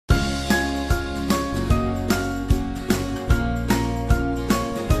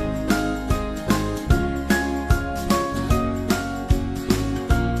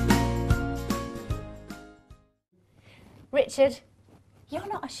Richard, you're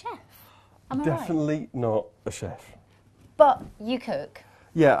not a chef, am I right? Definitely not a chef. But you cook.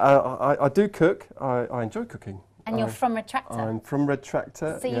 Yeah, I do cook. I enjoy cooking. And you're from Red Tractor. I'm from Red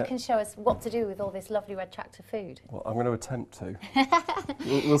Tractor. So you can show us what to do with all this lovely Red Tractor food. Well, I'm going to attempt to.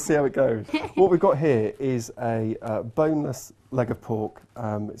 we'll see how it goes. What we've got here is a boneless leg of pork.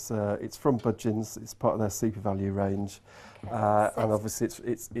 It's from Budgens. It's part of their super value range, and obviously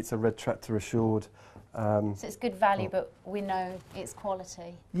it's a Red Tractor assured. So it's good value, but we know it's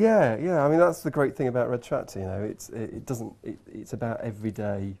quality. Yeah. I mean, that's the great thing about Red Tractor. You know, it's about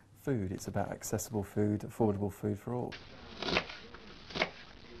everyday food. It's about accessible food, affordable food for all.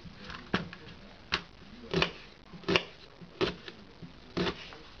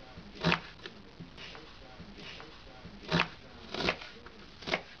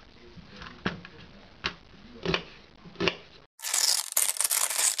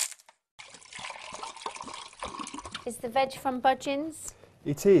 Is the veg from Budgens?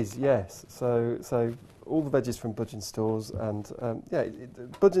 It is, yes. So all the veggies from Budgens stores, and yeah,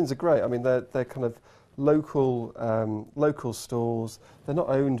 Budgens are great. I mean, they're kind of local stores. They're not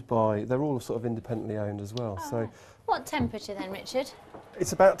owned by. They're all sort of independently owned as well. Oh. So What temperature then, Richard?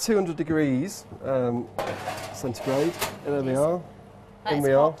 it's about 200 degrees centigrade. And there we are. That In is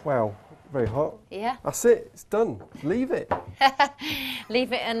we hot. are. Wow, very hot. Yeah. That's it. It's done. Leave it.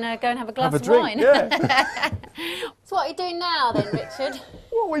 Leave it and go and have a glass Have a of drink. wine. Yeah. So what are you doing now then, Richard?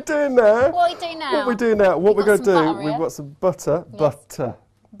 What are we doing now? What are you doing now? What we're doing now? What we're We've going got to some do? butter We've here. got some butter. Yes.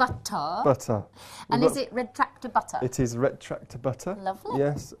 Butter. Butter. And We've is got- it Red Tractor butter? It is Red Tractor butter. Lovely.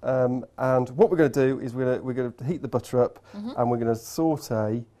 Yes. And what we're going to do is we're going to heat the butter up, and we're going to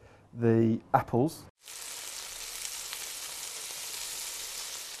saute the apples.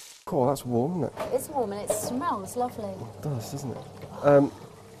 Oh, that's warm, isn't it? It's warm and it smells lovely. It does, doesn't it?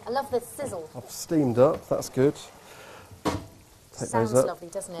 I love the sizzle. I've steamed up. That's good. Take Sounds those up. lovely,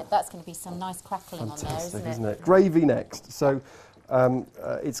 doesn't it? That's going to be some nice crackling on there, Fantastic, isn't it? Gravy next. So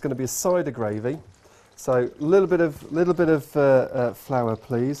it's going to be a cider gravy. So a little bit of flour,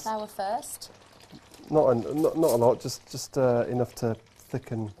 please. Flour first. Not a lot, just enough to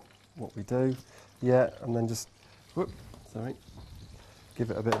thicken what we do. Yeah, and then just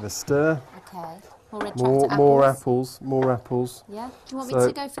give it a bit of a stir. Okay. More apples. Yeah. Do you want me So-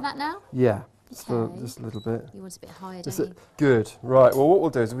 to go for that now? Yeah, Okay. just a little bit. You want it a bit higher, Just don't you? good. Right. Well, what we'll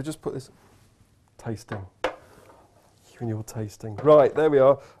do is we just put this tasting. You and your tasting. Right. There we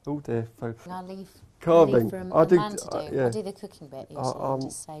are. Oh dear. I'll leave Carving. for a I do. man to do. Yeah. I'll do the cooking bit usually. I'll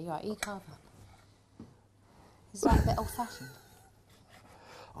just say, right, you carve up. Is that a bit old-fashioned?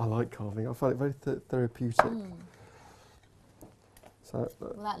 I like carving. I find it very therapeutic. So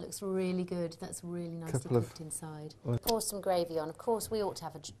Well, that looks really good. That's really nicely Couple of- cooked inside. Pour some gravy on. Of course, we ought to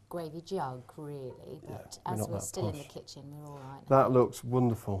have a gravy jug, really, but we're as not we're that still in the posh. kitchen, we're all right. that looks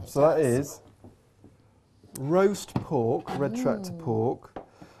wonderful. It So that does. is roast pork, Red Tractor pork,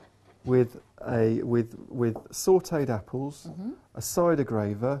 with sautéed apples, a cider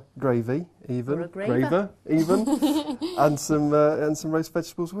gravy, Or a graver. and some roast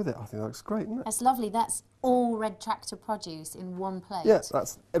vegetables with it. I think that looks great, isn't it? That's lovely. That's all Red Tractor produce in one plate. Yeah,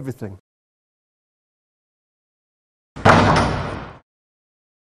 that's everything.